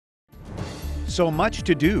So much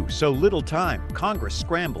to do, so little time. Congress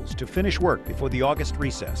scrambles to finish work before the August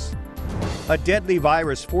recess. A deadly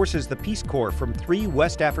virus forces the Peace Corps from 3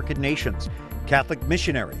 West African nations. Catholic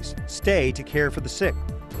missionaries stay to care for the sick.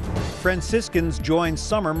 Franciscans join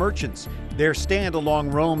summer merchants. Their stand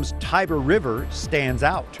along Rome's Tiber River stands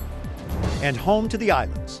out. And home to the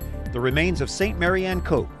islands, the remains of St. Mary Ann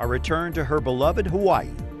Cope are returned to her beloved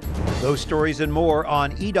Hawaii. Those stories and more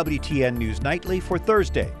on EWTN News Nightly for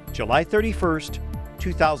Thursday, July 31st,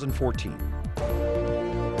 2014.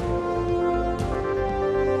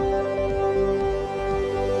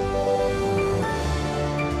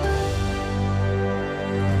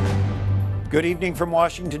 Good evening from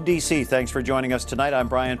Washington, D.C. Thanks for joining us tonight. I'm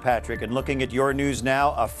Brian Patrick, and looking at your news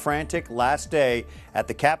now, a frantic last day at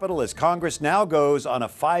the Capitol as Congress now goes on a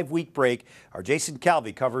 5-week break. Our Jason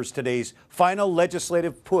Calvi covers today's final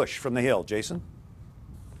legislative push from the Hill. Jason?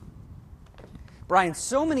 Brian,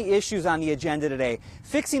 so many issues on the agenda today.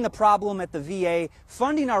 Fixing the problem at the VA,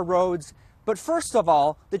 funding our roads, but first of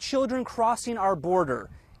all, the children crossing our border.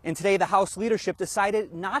 And today, the House leadership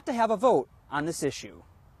decided not to have a vote on this issue.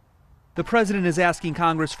 The president is asking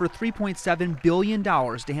Congress for $3.7 billion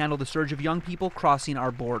to handle the surge of young people crossing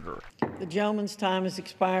our border. The gentleman's time has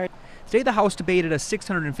expired. Today, the House debated a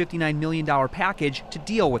 $659 million package to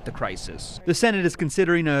deal with the crisis. The Senate is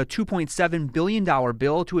considering a $2.7 billion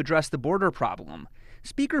bill to address the border problem.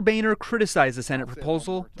 Speaker Boehner criticized the Senate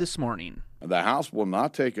proposal this morning. The House will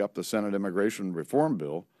not take up the Senate immigration reform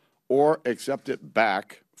bill or accept it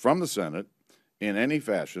back from the Senate in any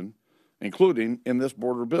fashion, including in this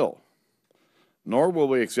border bill. Nor will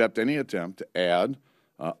we accept any attempt to add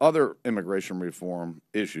other immigration reform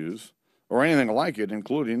issues or anything like it,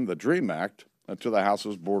 including the DREAM Act, to the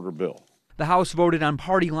House's border bill. The House voted on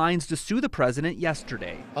party lines to sue the president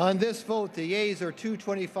yesterday. On this vote, the yeas are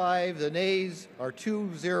 225, the nays are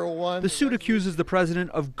 201. The suit accuses the president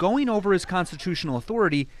of going over his constitutional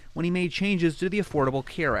authority when he made changes to the Affordable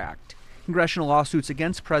Care Act. Congressional lawsuits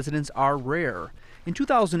against presidents are rare. In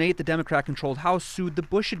 2008, the Democrat-controlled House sued the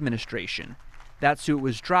Bush administration. That suit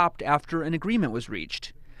was dropped after an agreement was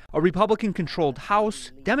reached. A Republican-controlled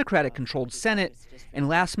House, Democratic-controlled Senate, and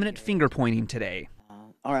last-minute finger-pointing today.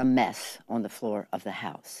 Are a mess on the floor of the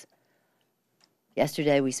House.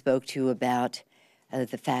 Yesterday we spoke to you about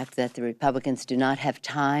the fact that the Republicans do not have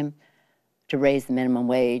time to raise the minimum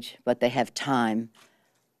wage, but they have time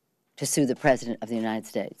to sue the President of the United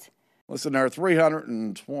States. Listen, there are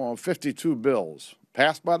 352 bills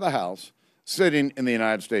passed by the House sitting in the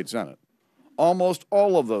United States Senate. Almost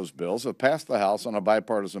all of those bills have passed the House on a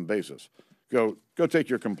bipartisan basis. Go take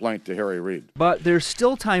your complaint to Harry Reid. But there's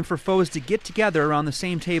still time for foes to get together around the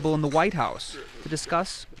same table in the White House to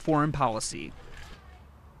discuss foreign policy.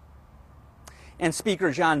 And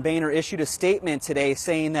Speaker John Boehner issued a statement today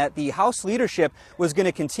saying that the House leadership was going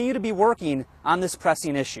to continue to be working on this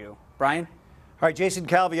pressing issue. Brian? All right, Jason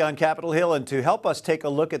Calvi on Capitol Hill, and to help us take a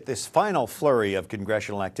look at this final flurry of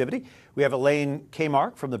congressional activity, we have Elaine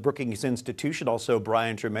Kmark from the Brookings Institution, also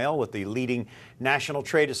Brian Tremail with the leading National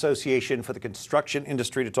Trade Association for the construction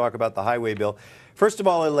industry to talk about the highway bill. First of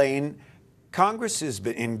all, Elaine, Congress has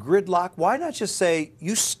been in gridlock. Why not just say,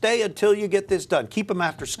 you stay until you get this done? Keep them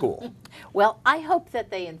after school. Well, I hope that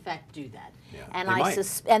they in fact do that. Yeah,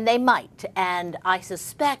 And they might. And I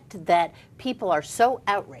suspect that people are so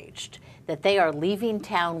outraged that they are leaving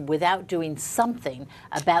town without doing something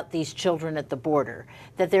about these children at the border,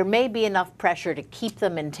 that there may be enough pressure to keep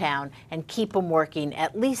them in town and keep them working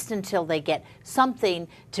at least until they get something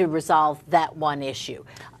to resolve that one issue.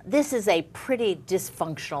 This is a pretty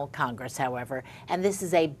dysfunctional Congress, however, and this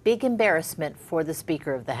is a big embarrassment for the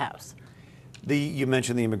Speaker of the House. You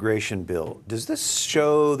mentioned the immigration bill. Does this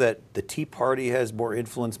show that the Tea Party has more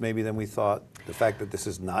influence maybe than we thought? The fact that this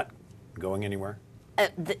is not going anywhere?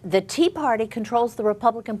 The Tea Party controls the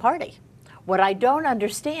Republican Party. What I don't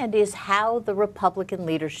understand is how the Republican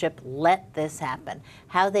leadership let this happen,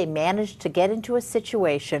 how they managed to get into a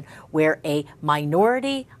situation where a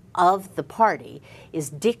minority of the party is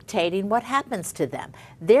dictating what happens to them.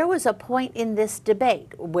 There was a point in this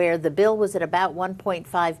debate where the bill was at about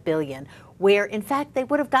 $1.5 billion, where in fact they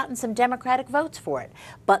would have gotten some Democratic votes for it.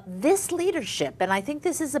 But this leadership, and I think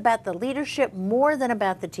this is about the leadership more than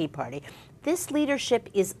about the Tea Party, this leadership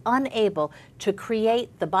is unable to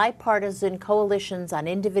create the bipartisan coalitions on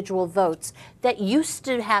individual votes that used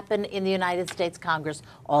to happen in the United States Congress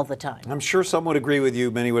all the time. I'm sure some would agree with you.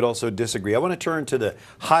 Many would also disagree. I want to turn to the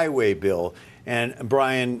highway bill. And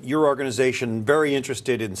Brian, your organization, very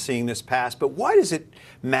interested in seeing this pass. But why does it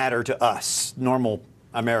matter to us, normal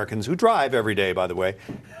Americans who drive every day, by the way?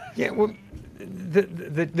 Yeah, well,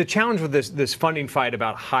 the challenge with this funding fight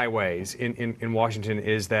about highways in Washington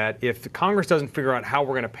is that if the Congress doesn't figure out how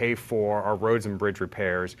we're going to pay for our roads and bridge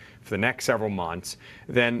repairs for the next several months,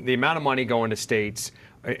 then the amount of money going to states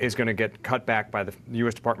is going to get cut back by the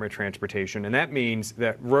U.S. Department of Transportation, and that means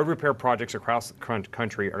that road repair projects across the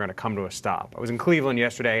country are going to come to a stop. I was in Cleveland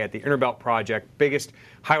yesterday at the Interbelt Project, biggest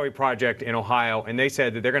highway project in Ohio, and they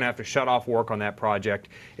said that they're going to have to shut off work on that project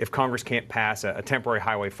if Congress can't pass a temporary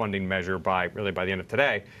highway funding measure by the end of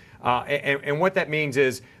today. And what that means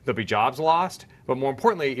is there'll be jobs lost, but more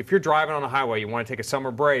importantly, if you're driving on a highway, you want to take a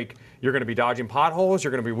summer break, you're going to be dodging potholes,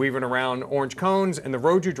 you're going to be weaving around orange cones, and the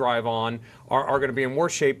roads you drive on are going to be in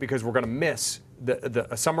worse shape because we're going to miss the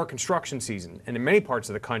summer construction season. And in many parts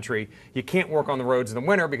of the country, you can't work on the roads in the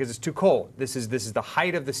winter because it's too cold. This is the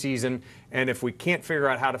height of the season, and if we can't figure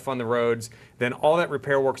out how to fund the roads, then all that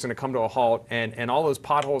repair work's going to come to a halt, and all those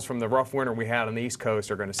potholes from the rough winter we had on the East Coast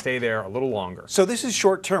are going to stay there a little longer. So this is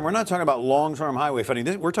short term. We're not talking about long-term highway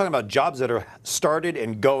funding. We're talking about jobs that are started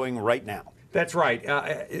and going right now. That's right.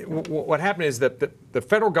 What happened is that the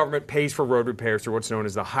federal government pays for road repairs through what's known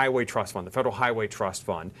as the Highway Trust Fund, the Federal Highway Trust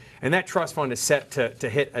Fund. And that trust fund is set to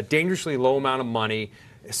hit a dangerously low amount of money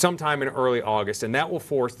sometime in early August, and that will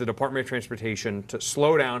force the Department of Transportation to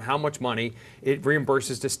slow down how much money it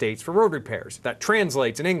reimburses to states for road repairs. That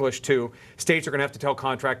translates in English to states are going to have to tell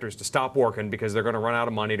contractors to stop working because they're going to run out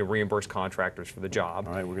of money to reimburse contractors for the job.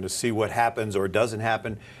 All right, we're going to see what happens or doesn't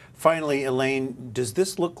happen. Finally, Elaine, does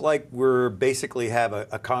this look like we're basically have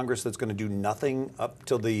a Congress that's going to do nothing up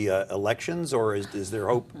till the elections, or is there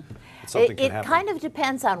hope that something can happen? It kind of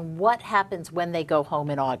depends on what happens when they go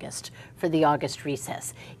home in August for the August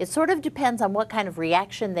recess. It sort of depends on what kind of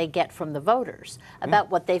reaction they get from the voters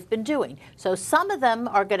about what they've been doing. So some of them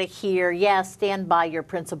are going to hear, yeah, stand by your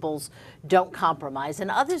principles, don't compromise.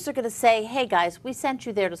 And others are going to say, hey, guys, we sent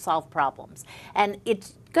you there to solve problems. And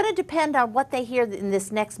it's going to depend on what they hear in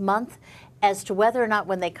this next month as to whether or not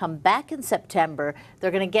when they come back in September,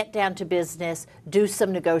 they're going to get down to business, do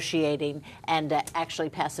some negotiating, and actually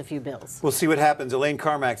pass a few bills. We'll see what happens. Elaine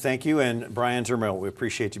Carmack, thank you, and Brian Zermel, we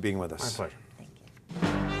appreciate you being with us. My pleasure. Thank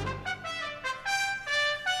you.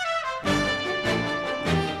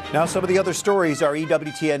 Now, some of the other stories our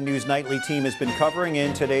EWTN News Nightly team has been covering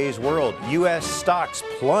in today's world. U.S. stocks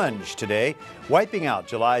plunged today, wiping out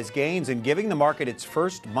July's gains and giving the market its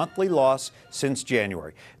first monthly loss since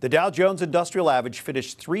January. The Dow Jones Industrial Average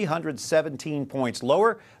finished 317 points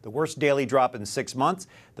lower, the worst daily drop in 6 months.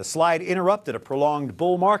 The slide interrupted a prolonged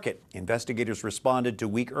bull market. Investigators responded to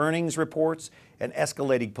weak earnings reports and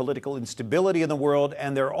escalating political instability in the world,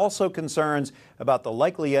 and there are also concerns about the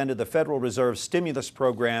likely end of the Federal Reserve stimulus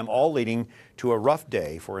program, all leading to a rough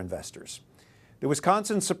day for investors. The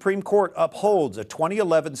Wisconsin Supreme Court upholds a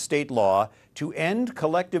 2011 state law to end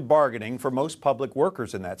collective bargaining for most public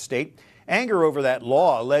workers in that state. Anger over that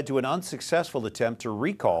law led to an unsuccessful attempt to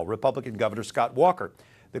recall Republican Governor Scott Walker.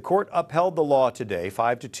 The court upheld the law today,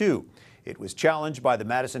 5-2. It was challenged by the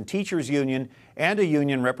Madison Teachers Union and a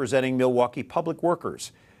union representing Milwaukee public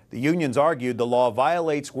workers. The unions argued the law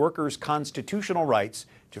violates workers' constitutional rights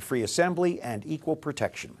to free assembly and equal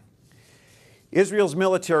protection. Israel's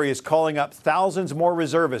military is calling up thousands more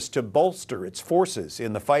reservists to bolster its forces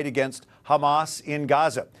in the fight against Hamas in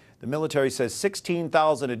Gaza. The military says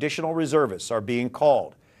 16,000 additional reservists are being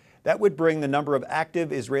called. That would bring the number of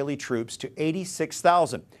active Israeli troops to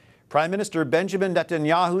 86,000. Prime Minister Benjamin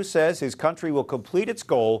Netanyahu says his country will complete its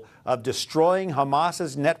goal of destroying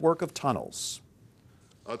Hamas's network of tunnels.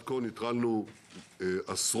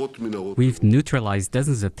 We've neutralized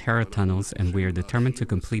dozens of terror tunnels, and we are determined to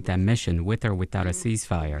complete that mission with or without a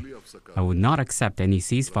ceasefire. I would not accept any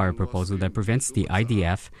ceasefire proposal that prevents the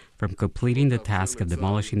IDF from completing the task of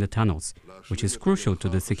demolishing the tunnels, which is crucial to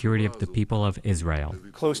the security of the people of Israel.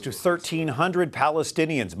 Close to 1,300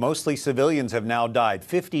 Palestinians, mostly civilians, have now died.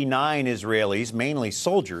 59 Israelis, mainly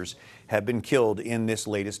soldiers, have been killed in this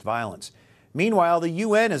latest violence. Meanwhile, the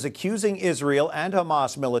UN is accusing Israel and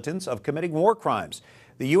Hamas militants of committing war crimes.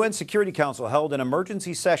 The UN Security Council held an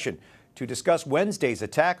emergency session to discuss Wednesday's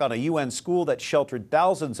attack on a UN school that sheltered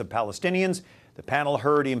thousands of Palestinians. The panel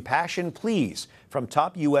heard impassioned pleas from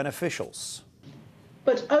top UN officials.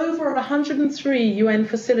 But over 103 UN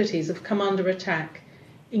facilities have come under attack,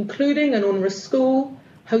 including an UNRWA school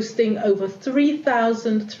hosting over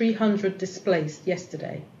 3,300 displaced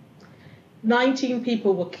yesterday. 19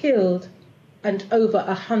 people were killed and over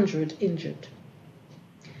 100 injured.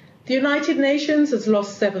 The United Nations has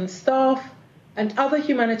lost 7 staff, and other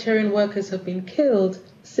humanitarian workers have been killed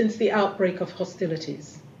since the outbreak of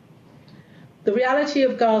hostilities. The reality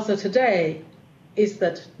of Gaza today is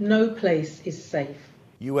that no place is safe.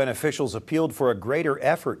 UN officials appealed for a greater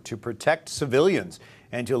effort to protect civilians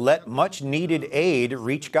and to let much-needed aid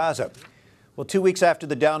reach Gaza. Well, 2 weeks after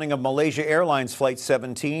the downing of Malaysia Airlines Flight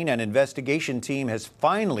 17, an investigation team has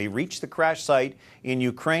finally reached the crash site in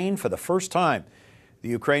Ukraine for the first time. The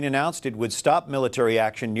Ukraine announced it would stop military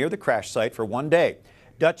action near the crash site for 1 day.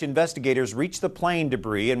 Dutch investigators reached the plane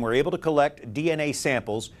debris and were able to collect DNA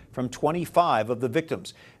samples from 25 of the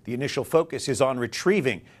victims. The initial focus is on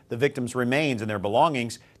retrieving the victims' remains and their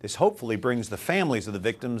belongings. This hopefully brings the families of the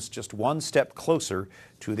victims just one step closer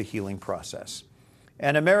to the healing process.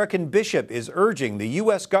 An American bishop is urging the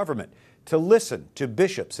U.S. government to listen to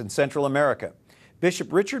bishops in Central America.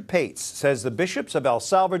 Bishop Richard Pates says the bishops of El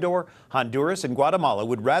Salvador, Honduras, and Guatemala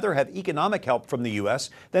would rather have economic help from the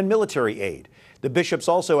U.S. than military aid. The bishops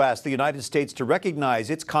also asked the United States to recognize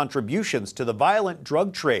its contributions to the violent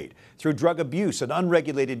drug trade through drug abuse and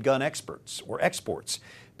unregulated gun exports.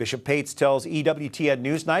 Bishop Pates tells EWTN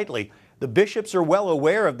News Nightly the bishops are well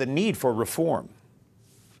aware of the need for reform.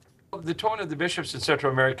 The tone of the bishops in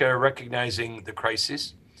Central America are recognizing the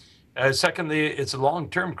crisis. Secondly, it's a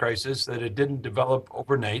long-term crisis that it didn't develop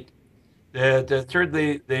overnight.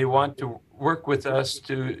 Thirdly, they want to work with us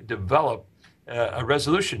to develop a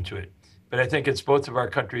resolution to it. But I think it's both of our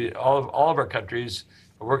countries, all of our countries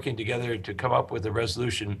are working together to come up with a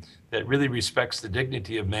resolution that really respects the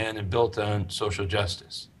dignity of man and built on social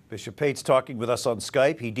justice. Bishop Pates talking with us on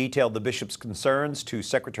Skype. He detailed the bishop's concerns to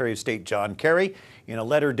Secretary of State John Kerry in a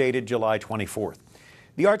letter dated July 24th.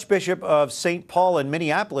 The Archbishop of St. Paul in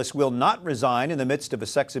Minneapolis will not resign in the midst of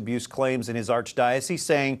sex abuse claims in his archdiocese,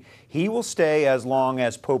 saying he will stay as long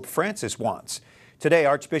as Pope Francis wants. Today,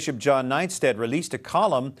 Archbishop John Neinstedt released a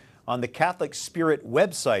column on the Catholic Spirit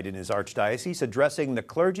website in his archdiocese addressing the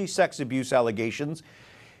clergy sex abuse allegations.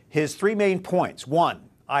 His three main points. 1,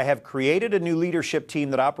 I have created a new leadership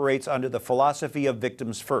team that operates under the philosophy of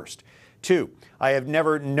victims first. 2, I have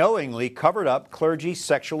never knowingly covered up clergy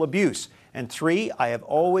sexual abuse. And 3, I have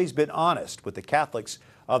always been honest with the Catholics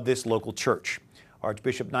of this local church.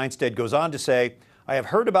 Archbishop Neinstedt goes on to say, I have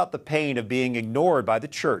heard about the pain of being ignored by the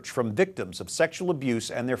church from victims of sexual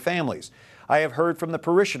abuse and their families. I have heard from the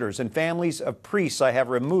parishioners and families of priests I have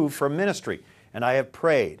removed from ministry, and I have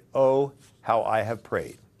prayed. Oh, how I have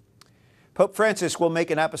prayed. Pope Francis will make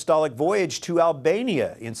an apostolic voyage to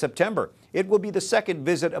Albania in September. It will be the second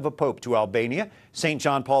visit of a pope to Albania. St.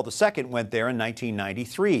 John Paul II went there in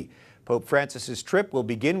 1993. Pope Francis's trip will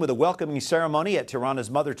begin with a welcoming ceremony at Tirana's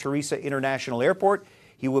Mother Teresa International Airport.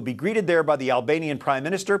 He will be greeted there by the Albanian Prime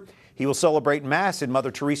Minister. He will celebrate Mass in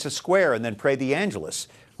Mother Teresa Square and then pray the Angelus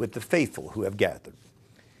with the faithful who have gathered.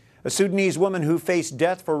 A Sudanese woman who faced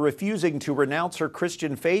death for refusing to renounce her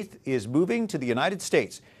Christian faith is moving to the United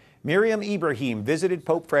States. Miriam Ibrahim visited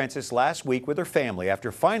Pope Francis last week with her family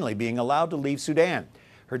after finally being allowed to leave Sudan.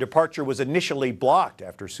 Her departure was initially blocked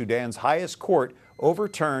after Sudan's highest court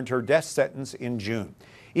overturned her death sentence in June.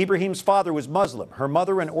 Ibrahim's father was Muslim, her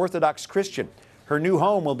mother an Orthodox Christian. Her new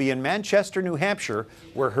home will be in Manchester, New Hampshire,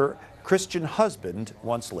 where her Christian husband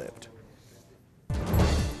once lived.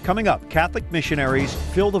 Coming up, Catholic missionaries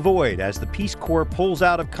fill the void as the Peace Corps pulls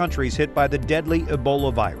out of countries hit by the deadly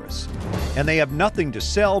Ebola virus. And they have nothing to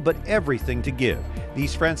sell but everything to give.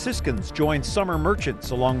 These Franciscans join summer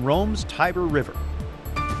merchants along Rome's Tiber River.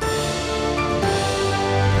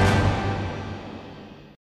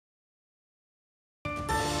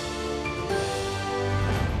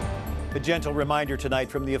 A gentle reminder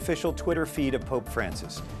tonight from the official Twitter feed of Pope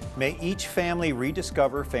Francis. May each family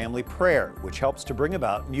rediscover family prayer, which helps to bring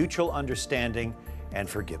about mutual understanding and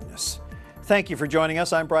forgiveness. Thank you for joining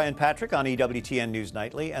us. I'm Brian Patrick on EWTN News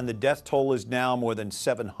Nightly, and the death toll is now more than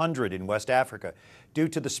 700 in West Africa due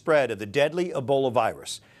to the spread of the deadly Ebola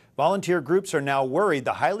virus. Volunteer groups are now worried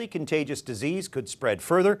the highly contagious disease could spread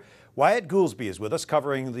further. Wyatt Goolsby is with us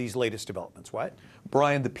covering these latest developments. Wyatt?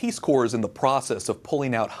 Brian, the Peace Corps is in the process of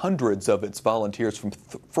pulling out hundreds of its volunteers from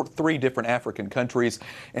three different African countries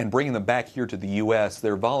and bringing them back here to the U.S.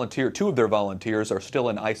 Two of their volunteers are still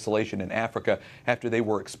in isolation in Africa after they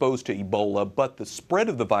were exposed to Ebola, but the spread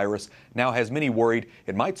of the virus now has many worried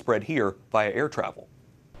it might spread here via air travel.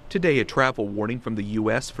 Today, a travel warning from the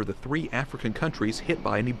U.S. for the three African countries hit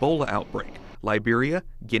by an Ebola outbreak: Liberia,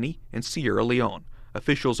 Guinea, and Sierra Leone.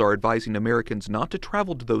 Officials are advising Americans not to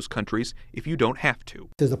travel to those countries if you don't have to.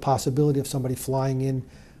 There's a possibility of somebody flying in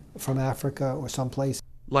from Africa or someplace.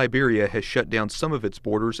 Liberia has shut down some of its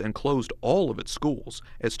borders and closed all of its schools.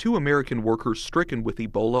 As 2 American workers stricken with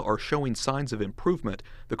Ebola are showing signs of improvement,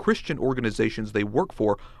 the Christian organizations they work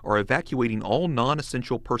for are evacuating all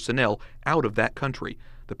non-essential personnel out of that country.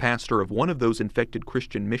 The pastor of one of those infected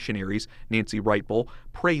Christian missionaries, Nancy Wrightbull,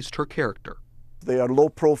 praised her character. They are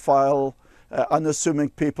low-profile, unassuming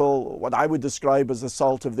people, what I would describe as the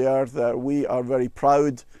salt of the earth. We are very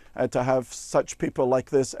proud to have such people like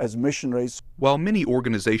this as missionaries. While many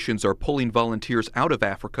organizations are pulling volunteers out of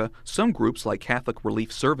Africa, some groups like Catholic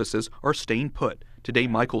Relief Services are staying put. Today,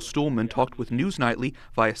 Michael Stuhlman talked with News Nightly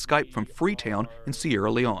via Skype from Freetown in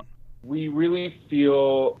Sierra Leone. We really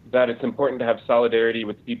feel that it's important to have solidarity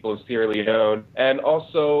with the people of Sierra Leone. And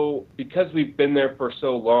also, because we've been there for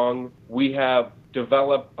so long, we have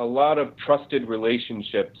developed a lot of trusted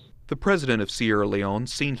relationships. The president of Sierra Leone,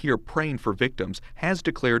 seen here praying for victims, has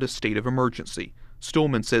declared a state of emergency.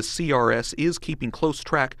 Stuhlman says CRS is keeping close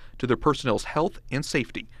track to their personnel's health and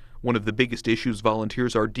safety. One of the biggest issues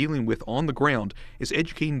volunteers are dealing with on the ground is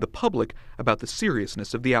educating the public about the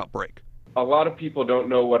seriousness of the outbreak. A lot of people don't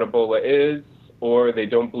know what Ebola is, or they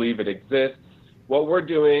don't believe it exists. What we're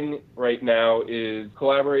doing right now is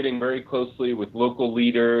collaborating very closely with local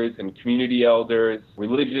leaders and community elders,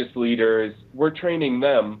 religious leaders. We're training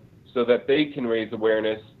them so that they can raise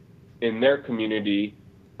awareness in their community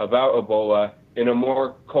about Ebola in a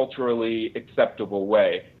more culturally acceptable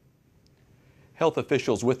way. Health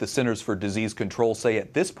officials with the Centers for Disease Control say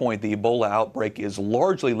at this point the Ebola outbreak is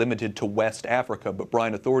largely limited to West Africa, but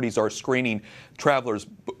Brian, authorities are screening travelers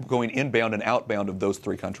going inbound and outbound of those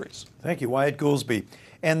three countries. Thank you, Wyatt Goolsby.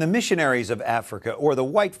 And the Missionaries of Africa, or the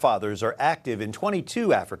White Fathers, are active in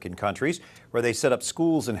 22 African countries where they set up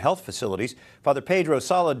schools and health facilities. Father Pedro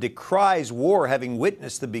Sala decries war, having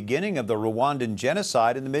witnessed the beginning of the Rwandan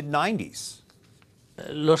genocide in the mid-90s.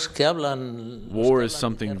 War is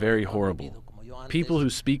something very horrible. People who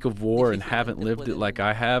speak of war and haven't lived it like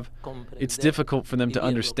I have, it's difficult for them to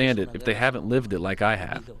understand it if they haven't lived it like I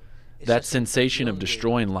have. That sensation of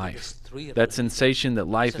destroying life, that sensation that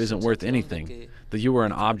life isn't worth anything, that you are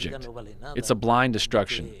an object. It's a blind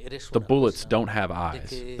destruction. The bullets don't have eyes.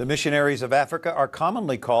 The Missionaries of Africa are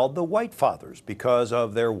commonly called the White Fathers because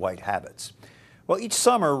of their white habits. Well, each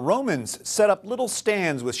summer, Romans set up little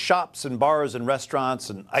stands with shops and bars and restaurants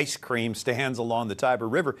and ice cream stands along the Tiber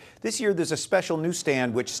River. This year, there's a special new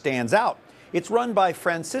stand which stands out. It's run by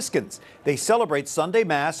Franciscans. They celebrate Sunday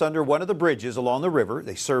Mass under one of the bridges along the river.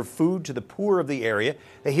 They serve food to the poor of the area.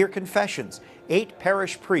 They hear confessions. 8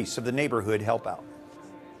 parish priests of the neighborhood help out.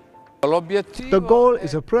 The goal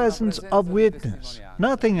is a presence of witness,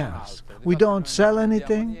 nothing else. We don't sell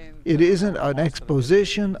anything. It isn't an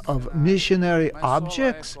exposition of missionary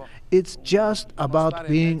objects. It's just about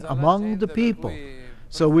being among the people.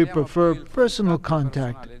 So we prefer personal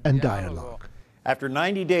contact and dialogue. After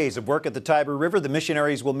 90 days of work at the Tiber River, the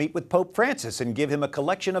missionaries will meet with Pope Francis and give him a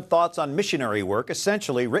collection of thoughts on missionary work,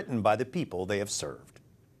 essentially written by the people they have served.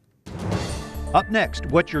 Up next,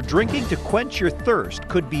 what you're drinking to quench your thirst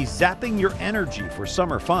could be zapping your energy for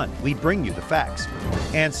summer fun. We bring you the facts.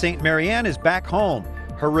 And St. Marianne is back home.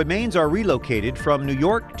 Her remains are relocated from New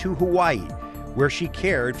York to Hawaii, where she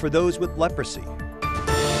cared for those with leprosy.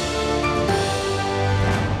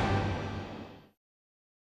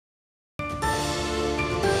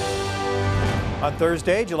 On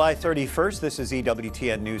Thursday, July 31st, this is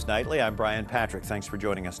EWTN News Nightly. I'm Brian Patrick. Thanks for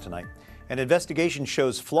joining us tonight. An investigation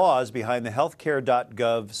shows flaws behind the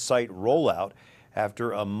healthcare.gov site rollout.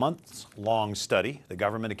 After a months-long study, the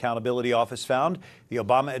Government Accountability Office found the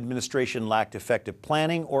Obama administration lacked effective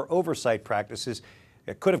planning or oversight practices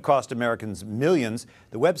that could have cost Americans millions.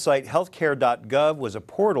 The website healthcare.gov was a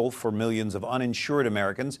portal for millions of uninsured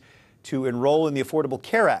Americans to enroll in the Affordable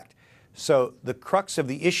Care Act. So the crux of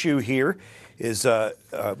the issue here is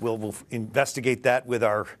we'll investigate that with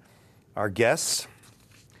our guests.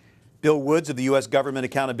 Bill Woods of the U.S. Government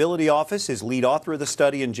Accountability Office is lead author of the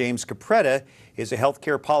study, and James Capretta is a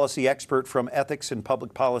healthcare policy expert from Ethics and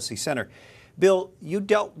Public Policy Center. Bill, you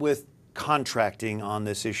dealt with contracting on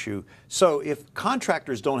this issue. So if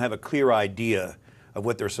contractors don't have a clear idea of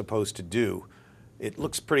what they're supposed to do, it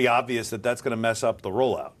looks pretty obvious that that's going to mess up the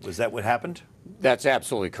rollout. Was that what happened? That's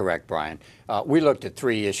absolutely correct, Brian. We looked at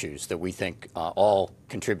 3 issues that we think all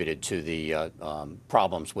contributed to the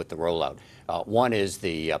problems with the rollout. One is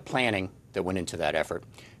the planning that went into that effort.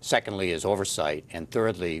 Secondly is oversight. And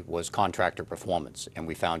thirdly was contractor performance. And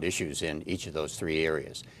we found issues in each of those 3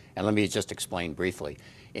 areas. And let me just explain briefly.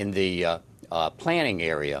 In the planning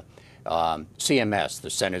area, CMS,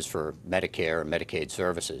 the Centers for Medicare and Medicaid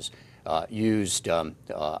Services, used a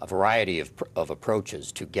variety of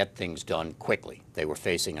approaches to get things done quickly. They were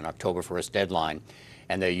facing an October 1st deadline,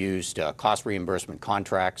 and they used cost reimbursement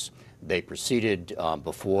contracts. They proceeded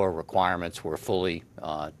before requirements were fully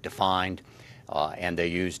defined, and they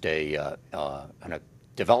used a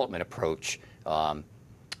development approach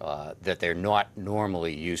that they're not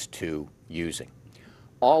normally used to using.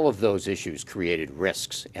 All of those issues created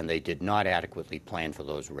risks, and they did not adequately plan for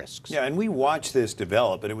those risks. Yeah, and we watched this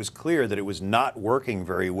develop, and it was clear that it was not working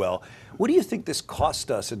very well. What do you think this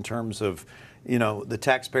cost us in terms of, you know, the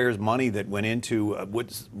taxpayers' money that went into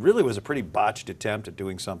what really was a pretty botched attempt at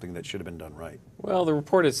doing something that should have been done right? Well, the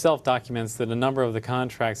report itself documents that a number of the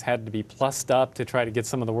contracts had to be plussed up to try to get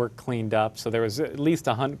some of the work cleaned up. So there was at least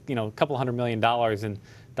a couple $100 million in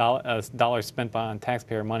dollars spent on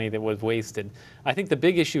taxpayer money that was wasted. I think the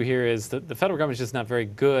big issue here is that the federal government is just not very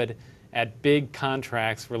good at big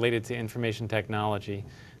contracts related to information technology.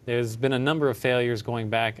 There's been a number of failures going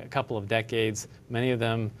back a couple of decades, many of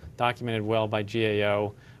them documented well by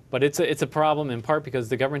GAO. But it's a problem in part because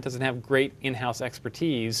the government doesn't have great in-house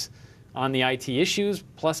expertise on the IT issues,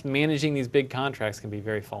 plus managing these big contracts can be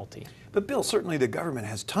very faulty. But Bill, certainly the government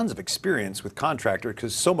has tons of experience with contractors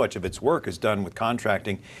because so much of its work is done with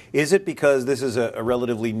contracting. Is it because this is a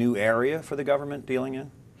relatively new area for the government dealing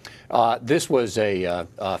in? This was a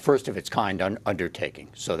first of its kind undertaking,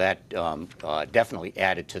 so that definitely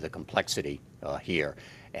added to the complexity here.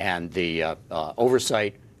 And the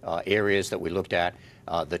oversight areas that we looked at,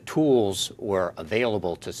 the tools were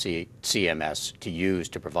available to CMS to use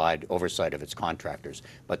to provide oversight of its contractors,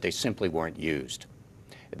 but they simply weren't used.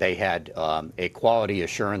 They had a quality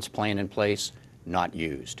assurance plan in place, not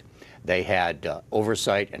used. They had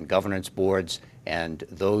oversight and governance boards, and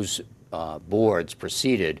those boards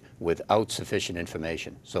proceeded without sufficient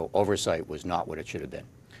information. So oversight was not what it should have been.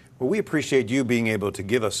 Well, we appreciate you being able to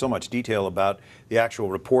give us so much detail about the actual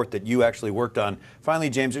report that you actually worked on.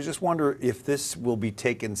 Finally, James, I just wonder if this will be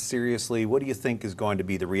taken seriously. What do you think is going to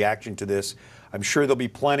be the reaction to this? I'm sure there'll be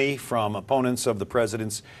plenty from opponents of the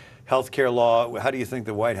president's health care law. How do you think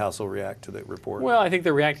the White House will react to the report? Well, I think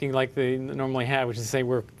they're reacting like they normally have, which is to say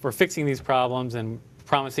we're fixing these problems and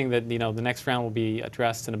promising that the next round will be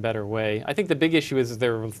addressed in a better way. I think the big issue is that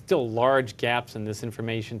there are still large gaps in this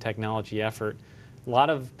information technology effort. A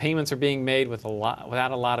lot of payments are being made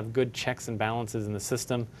without a lot of good checks and balances in the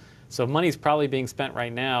system. So money's probably being spent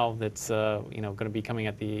right now that's going to be coming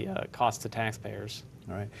at the cost to taxpayers.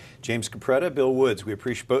 All right. James Capretta, Bill Woods, we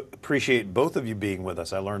appreciate both of you being with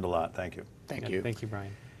us. I learned a lot. Thank you. Thank you. Thank you,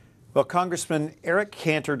 Brian. Well, Congressman Eric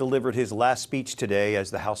Cantor delivered his last speech today as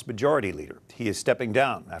the House Majority Leader. He is stepping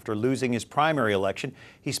down after losing his primary election.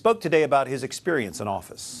 He spoke today about his experience in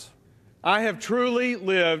office. I have truly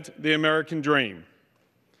lived the American dream.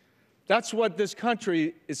 That's what this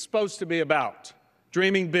country is supposed to be about,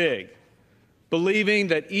 dreaming big, believing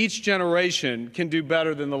that each generation can do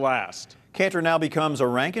better than the last. Cantor now becomes a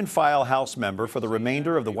rank-and-file House member for the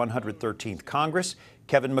remainder of the 113th Congress.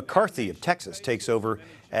 Kevin McCarthy of Texas takes over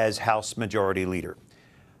as House Majority Leader.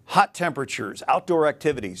 Hot temperatures, outdoor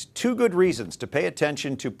activities, two good reasons to pay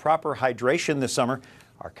attention to proper hydration this summer.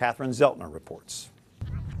 Our Catherine Zeltner reports.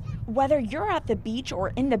 Whether you're at the beach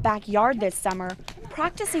or in the backyard this summer,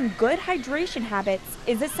 practicing good hydration habits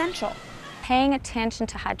is essential. Paying attention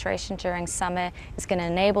to hydration during summer is going to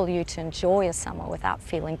enable you to enjoy a summer without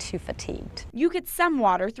feeling too fatigued. You get some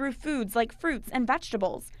water through foods like fruits and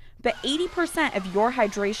vegetables, but 80% of your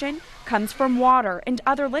hydration comes from water and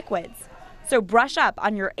other liquids. So brush up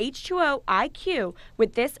on your H2O IQ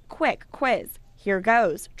with this quick quiz. Here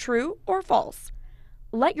goes. True or false?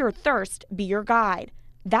 Let your thirst be your guide.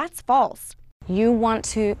 That's false. You want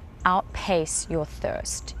to outpace your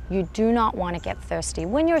thirst. You do not want to get thirsty.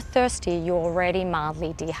 When you're thirsty, you're already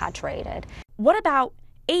mildly dehydrated. What about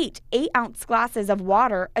 8 8-ounce glasses of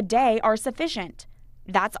water a day are sufficient?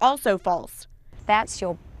 That's also false. That's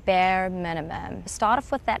your bare minimum. Start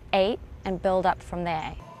off with that 8 and build up from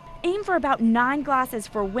there. Aim for about 9 glasses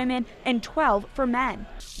for women and 12 for men,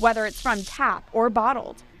 whether it's from tap or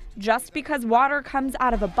bottled. Just because water comes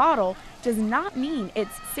out of a bottle does not mean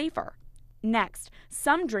it's safer. Next,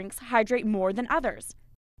 some drinks hydrate more than others.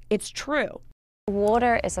 It's true.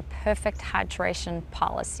 Water is a perfect hydration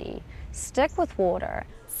policy. Stick with water.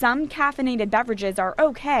 Some caffeinated beverages are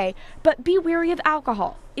okay, but be wary of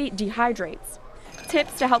alcohol. It dehydrates.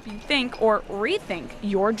 Tips to help you think or rethink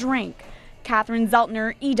your drink. Catherine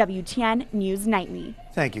Zeltner, EWTN News Nightly.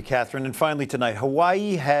 Thank you, Catherine. And finally tonight,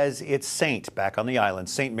 Hawaii has its saint back on the island.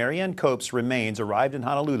 St. Marianne Cope's remains arrived in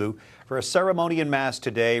Honolulu for a ceremony and mass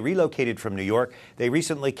today, relocated from New York. The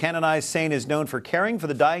recently canonized saint is known for caring for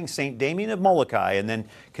the dying St. Damien of Molokai and then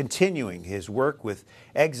continuing his work with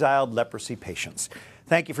exiled leprosy patients.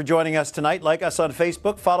 Thank you for joining us tonight. Like us on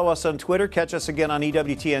Facebook, follow us on Twitter, catch us again on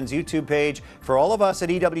EWTN's YouTube page. For all of us at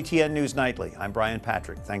EWTN News Nightly, I'm Brian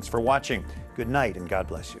Patrick. Thanks for watching. Good night and God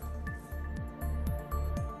bless you.